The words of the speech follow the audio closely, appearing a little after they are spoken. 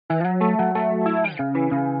So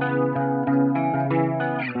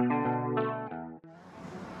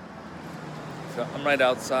I'm right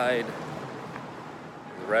outside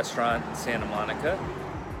the restaurant in Santa Monica,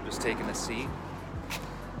 just taking a seat.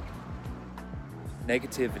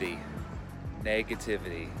 Negativity.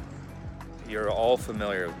 Negativity. You're all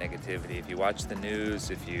familiar with negativity. If you watch the news,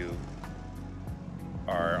 if you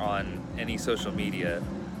are on any social media,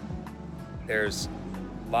 there's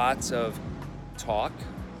lots of talk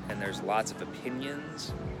and there's lots of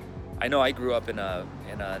opinions. I know I grew up in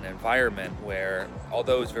an environment where,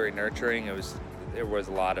 although it was very nurturing, there was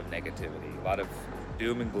a lot of negativity, a lot of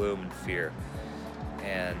doom and gloom and fear.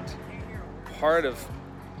 And part of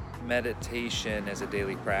meditation as a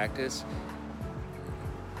daily practice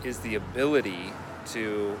is the ability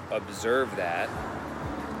to observe that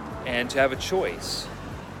and to have a choice.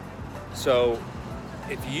 So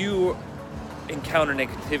if you encounter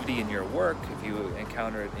negativity in your work, if you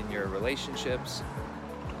encounter it in your relationships,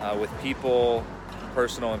 with people,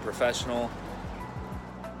 personal and professional,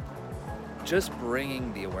 just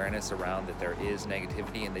bringing the awareness around that there is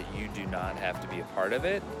negativity and that you do not have to be a part of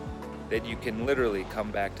it, that you can literally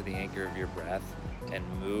come back to the anchor of your breath and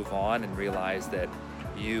move on and realize that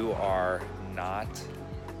you are not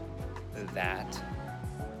that,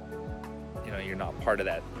 you're not part of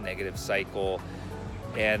that negative cycle.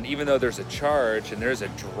 And even though there's a charge and there's a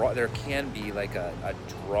draw, there can be like a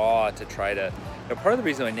draw to try to, part of the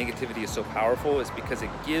reason why negativity is so powerful is because it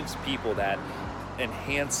gives people that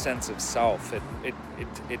enhanced sense of self.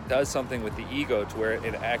 It does something with the ego to where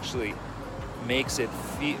it actually makes a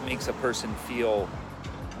person feel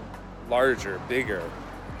larger, bigger,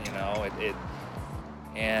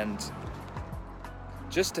 and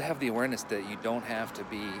just to have the awareness that you don't have to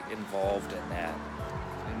be involved in that.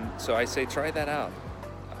 And so I say, try that out.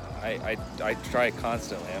 I try it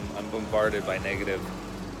constantly. I'm bombarded by negative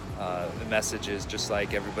messages just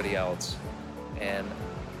like everybody else, and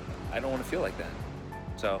I don't want to feel like that.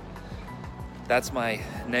 So that's my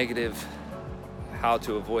negative how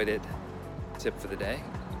to avoid it tip for the day.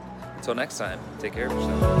 Until next time, take care of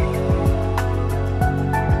yourself.